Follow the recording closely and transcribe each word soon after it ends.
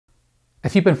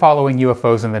If you've been following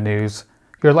UFOs in the news,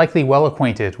 you're likely well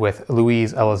acquainted with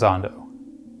Luis Elizondo.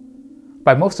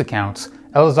 By most accounts,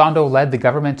 Elizondo led the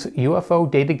government's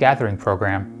UFO data gathering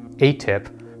program,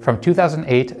 ATIP, from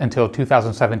 2008 until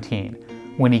 2017,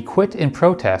 when he quit in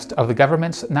protest of the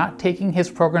government's not taking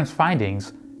his program's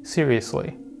findings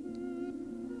seriously.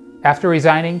 After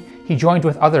resigning, he joined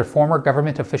with other former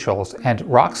government officials and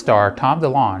rock star Tom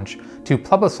DeLonge to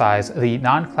publicize the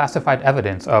non-classified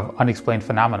evidence of unexplained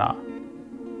phenomena.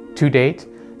 To date,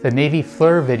 the Navy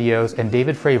FLIR videos and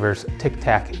David Fravor's Tic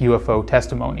Tac UFO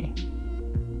testimony.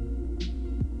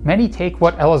 Many take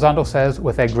what Elizondo says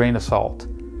with a grain of salt,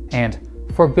 and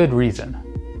for good reason.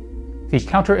 The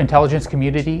counterintelligence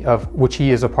community, of which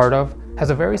he is a part of, has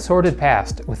a very sordid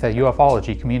past with the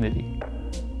ufology community.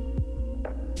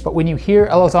 But when you hear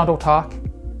Elizondo talk,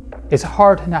 it's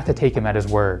hard not to take him at his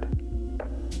word.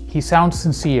 He sounds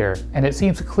sincere, and it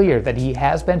seems clear that he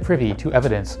has been privy to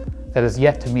evidence that is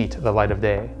yet to meet the light of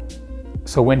day.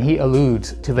 So when he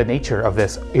alludes to the nature of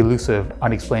this elusive,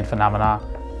 unexplained phenomena,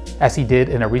 as he did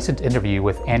in a recent interview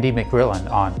with Andy McGrillen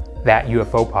on That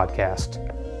UFO podcast,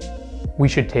 we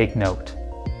should take note.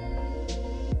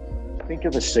 Think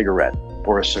of a cigarette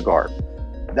or a cigar.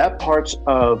 That parts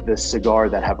of the cigar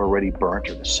that have already burnt,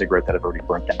 or the cigarette that have already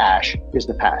burnt, the ash, is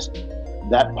the past.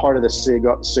 That part of the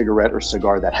cigarette or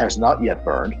cigar that has not yet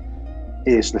burned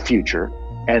is the future.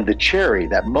 And the cherry,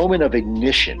 that moment of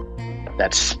ignition,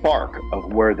 that spark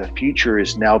of where the future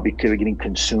is now getting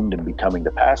consumed and becoming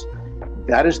the past,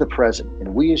 that is the present.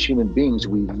 And we as human beings,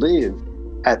 we live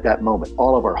at that moment.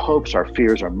 All of our hopes, our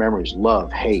fears, our memories,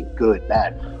 love, hate, good,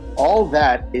 bad, all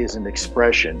that is an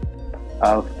expression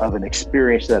of an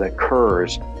experience that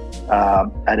occurs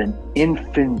at an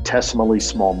infinitesimally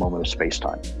small moment of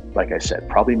space-time. Like I said,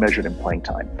 probably measured in Planck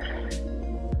time.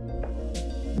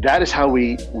 That is how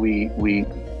we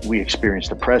experience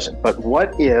the present. But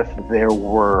what if there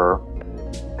were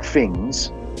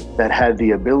things that had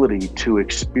the ability to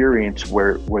experience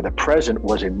where the present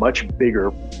was a much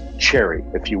bigger cherry,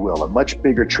 if you will, a much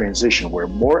bigger transition, where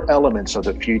more elements of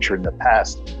the future and the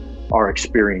past are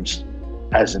experienced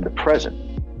as in the present?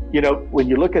 You know, when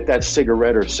you look at that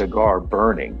cigarette or cigar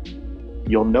burning,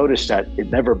 you'll notice that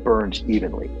it never burns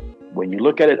evenly. When you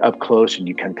look at it up close and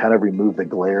you can kind of remove the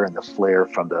glare and the flare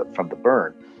from the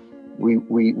burn,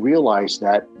 we realize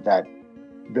that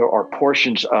there are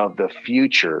portions of the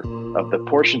future, of the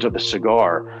portions of the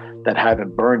cigar that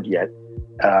haven't burned yet,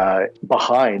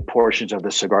 behind portions of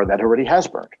the cigar that already has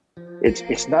burned.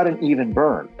 It's not an even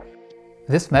burn.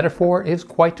 This metaphor is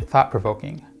quite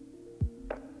thought-provoking.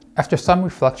 After some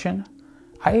reflection,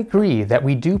 I agree that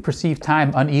we do perceive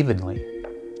time unevenly.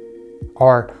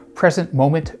 Our present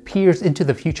moment peers into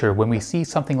the future when we see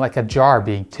something like a jar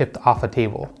being tipped off a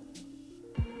table.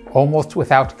 Almost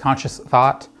without conscious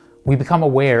thought, we become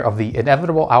aware of the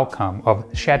inevitable outcome of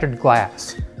shattered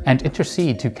glass and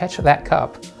intercede to catch that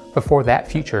cup before that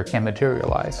future can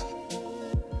materialize.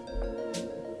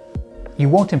 You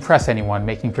won't impress anyone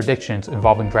making predictions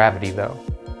involving gravity, though,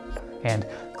 and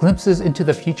glimpses into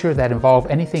the future that involve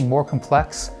anything more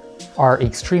complex are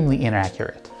extremely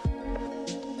inaccurate.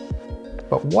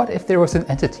 But what if there was an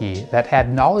entity that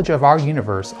had knowledge of our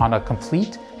universe on a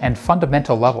complete and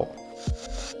fundamental level?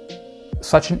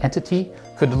 Such an entity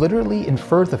could literally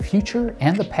infer the future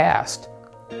and the past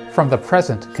from the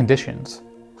present conditions.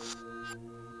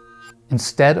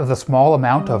 Instead of the small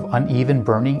amount of uneven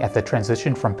burning at the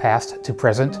transition from past to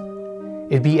present,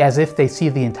 it'd be as if they see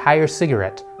the entire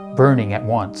cigarette burning at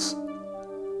once.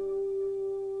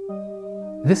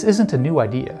 This isn't a new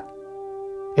idea.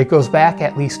 It goes back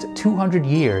at least 200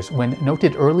 years when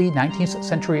noted early 19th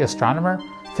century astronomer,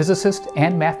 physicist,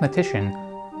 and mathematician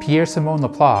Pierre-Simon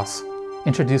Laplace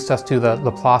introduced us to the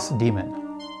Laplace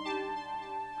demon.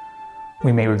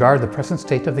 We may regard the present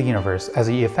state of the universe as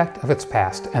the effect of its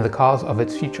past and the cause of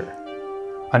its future.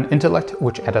 An intellect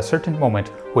which at a certain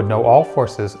moment would know all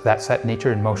forces that set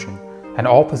nature in motion, and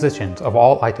all positions of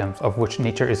all items of which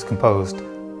nature is composed.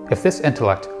 If this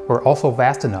intellect were also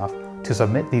vast enough to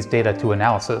submit these data to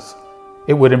analysis,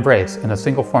 it would embrace in a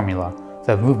single formula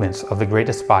the movements of the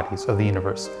greatest bodies of the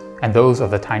universe and those of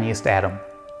the tiniest atom.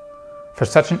 For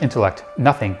such an intellect,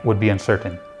 nothing would be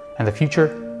uncertain, and the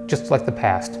future, just like the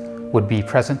past, would be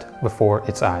present before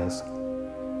its eyes.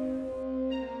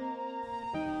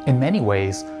 In many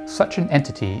ways, such an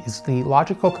entity is the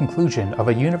logical conclusion of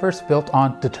a universe built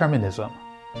on determinism,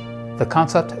 the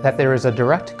concept that there is a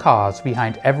direct cause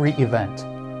behind every event.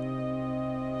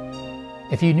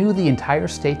 If you knew the entire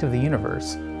state of the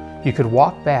universe, you could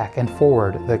walk back and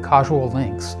forward the causal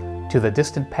links to the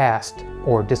distant past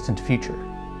or distant future.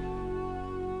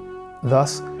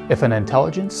 Thus, if an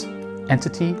intelligence,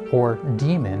 entity, or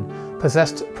demon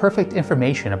possessed perfect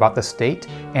information about the state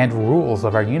and rules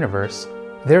of our universe,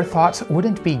 their thoughts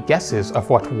wouldn't be guesses of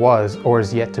what was or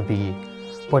is yet to be,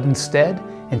 but instead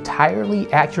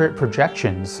entirely accurate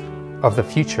projections of the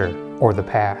future or the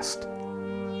past.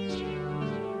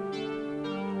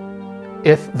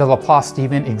 If the Laplace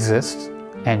demon exists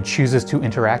and chooses to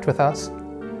interact with us,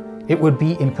 it would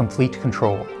be in complete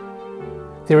control.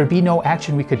 There would be no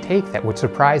action we could take that would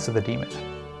surprise the demon.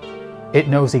 It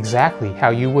knows exactly how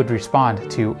you would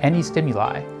respond to any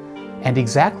stimuli, and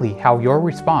exactly how your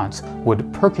response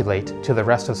would percolate to the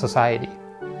rest of society.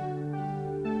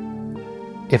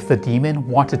 If the demon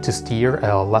wanted to steer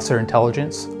a lesser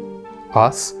intelligence,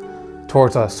 us,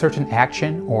 towards a certain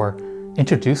action or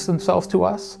introduce themselves to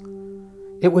us,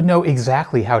 it would know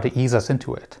exactly how to ease us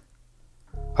into it.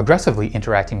 Aggressively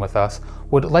interacting with us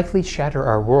would likely shatter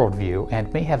our worldview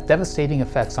and may have devastating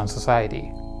effects on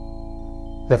society.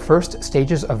 The first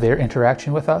stages of their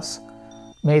interaction with us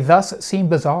may thus seem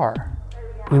bizarre.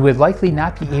 We would likely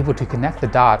not be able to connect the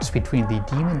dots between the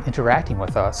demon interacting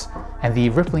with us and the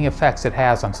rippling effects it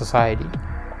has on society.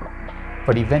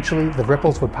 But eventually the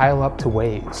ripples would pile up to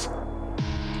waves,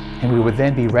 and we would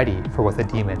then be ready for what the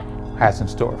demon has in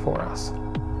store for us.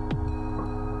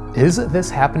 Is this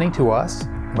happening to us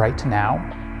right now?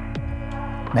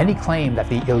 Many claim that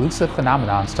the elusive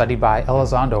phenomenon studied by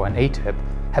Elizondo and ATIP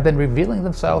have been revealing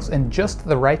themselves in just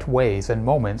the right ways and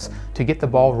moments to get the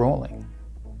ball rolling.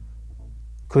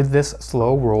 Could this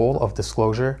slow roll of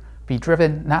disclosure be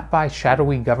driven not by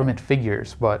shadowy government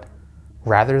figures, but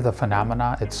rather the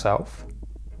phenomena itself?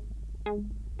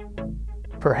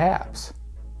 Perhaps.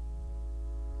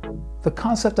 The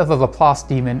concept of the Laplace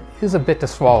demon is a bit to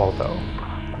swallow, though.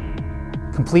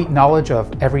 Complete knowledge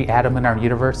of every atom in our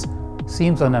universe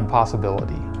seems an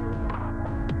impossibility.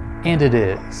 And it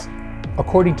is,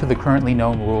 according to the currently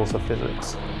known rules of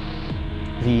physics.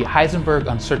 The Heisenberg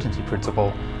uncertainty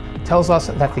principle tells us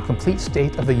that the complete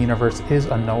state of the universe is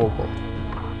unknowable.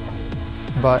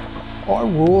 But our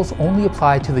rules only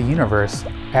apply to the universe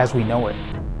as we know it,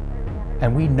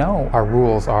 and we know our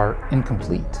rules are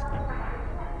incomplete.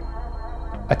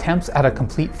 Attempts at a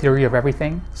complete theory of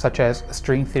everything, such as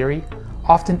string theory,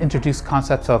 often introduce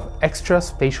concepts of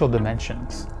extra-spatial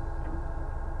dimensions.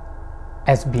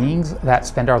 As beings that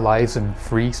spend our lives in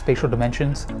free spatial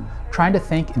dimensions, trying to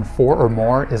think in 4 or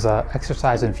more is an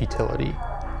exercise in futility.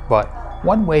 But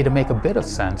one way to make a bit of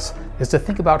sense is to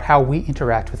think about how we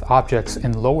interact with objects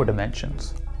in lower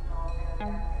dimensions.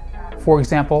 For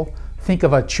example, think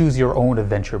of a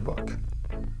choose-your-own-adventure book.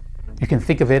 You can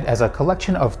think of it as a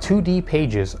collection of 2D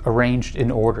pages arranged in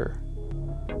order.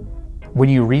 When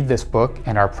you read this book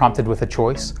and are prompted with a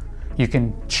choice, you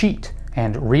can cheat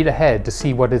and read ahead to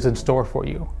see what is in store for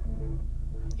you.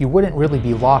 You wouldn't really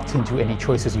be locked into any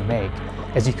choices you make,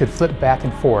 as you could flip back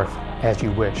and forth as you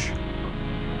wish.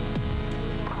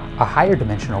 A higher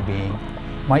dimensional being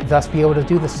might thus be able to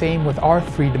do the same with our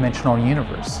three-dimensional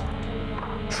universe,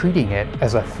 treating it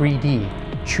as a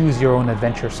 3D,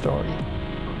 choose-your-own-adventure story.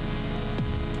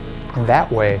 In that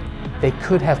way, they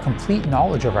could have complete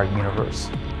knowledge of our universe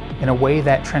in a way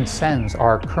that transcends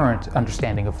our current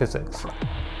understanding of physics.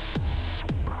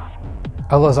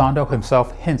 Elizondo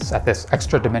himself hints at this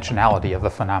extra-dimensionality of the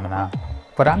phenomena,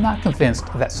 but I'm not convinced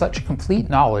that such complete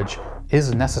knowledge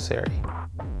is necessary.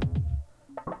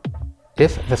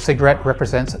 If the cigarette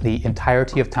represents the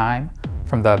entirety of time,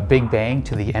 from the Big Bang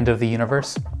to the end of the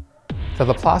universe, the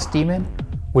Laplace demon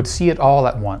would see it all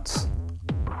at once.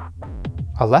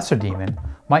 A lesser demon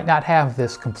might not have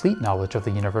this complete knowledge of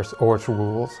the universe or its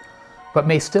rules, but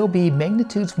may still be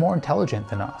magnitudes more intelligent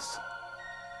than us.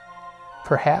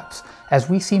 Perhaps, as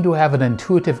we seem to have an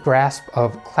intuitive grasp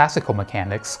of classical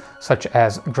mechanics, such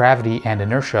as gravity and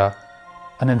inertia,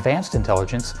 an advanced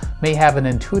intelligence may have an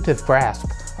intuitive grasp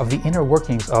of the inner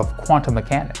workings of quantum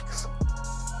mechanics.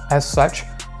 As such,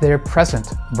 their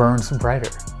present burns brighter.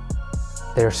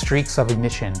 Their streaks of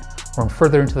ignition run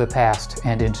further into the past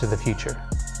and into the future.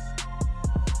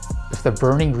 If the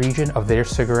burning region of their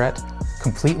cigarette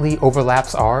completely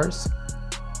overlaps ours,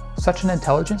 such an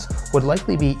intelligence would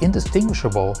likely be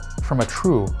indistinguishable from a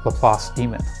true Laplace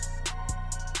demon.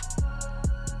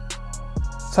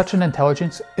 Such an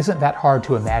intelligence isn't that hard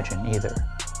to imagine either.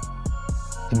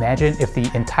 Imagine if the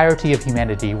entirety of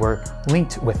humanity were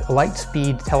linked with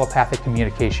light-speed telepathic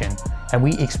communication and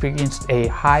we experienced a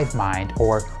hive mind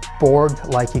or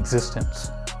Borg-like existence.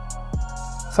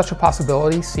 Such a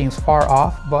possibility seems far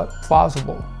off, but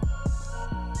plausible.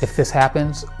 If this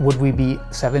happens, would we be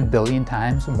 7 billion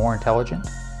times more intelligent?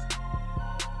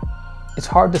 It's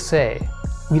hard to say.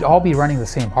 We'd all be running the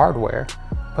same hardware,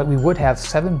 but we would have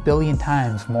 7 billion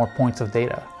times more points of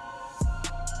data.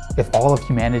 If all of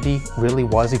humanity really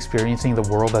was experiencing the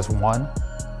world as one,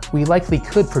 we likely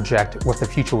could project what the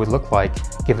future would look like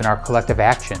given our collective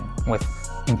action with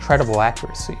incredible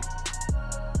accuracy.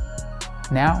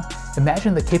 Now,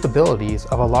 imagine the capabilities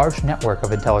of a large network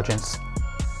of intelligence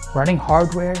running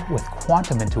hardware with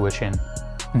quantum intuition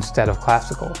instead of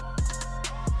classical.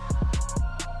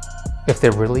 If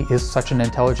there really is such an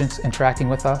intelligence interacting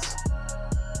with us,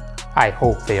 I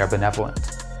hope they are benevolent.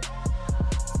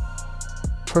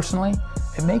 Personally,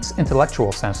 it makes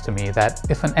intellectual sense to me that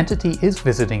if an entity is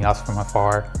visiting us from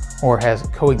afar or has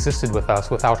coexisted with us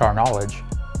without our knowledge,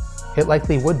 it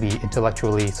likely would be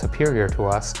intellectually superior to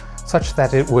us, such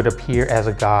that it would appear as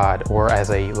a god or as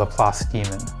a Laplace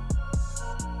demon.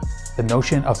 The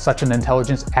notion of such an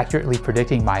intelligence accurately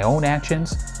predicting my own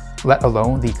actions, let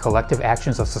alone the collective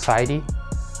actions of society,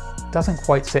 doesn't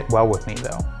quite sit well with me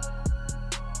though.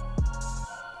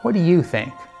 What do you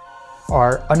think?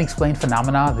 Are unexplained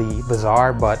phenomena the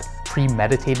bizarre but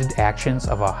premeditated actions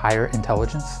of a higher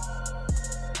intelligence?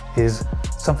 Is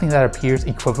something that appears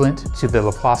equivalent to the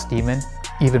Laplace demon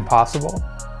even possible?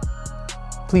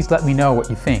 Please let me know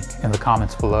what you think in the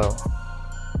comments below.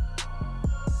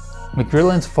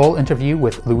 McGrillen's full interview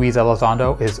with Luis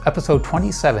Elizondo is episode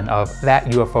 27 of That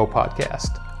UFO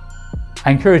Podcast.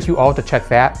 I encourage you all to check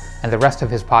that and the rest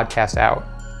of his podcast out.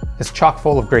 It's chock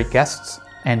full of great guests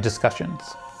and discussions.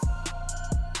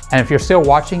 And if you're still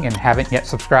watching and haven't yet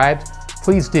subscribed,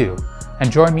 please do,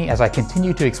 and join me as I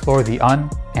continue to explore the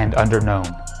and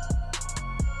underknown.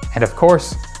 And of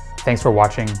course, thanks for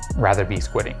watching Rather Be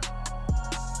Squidding.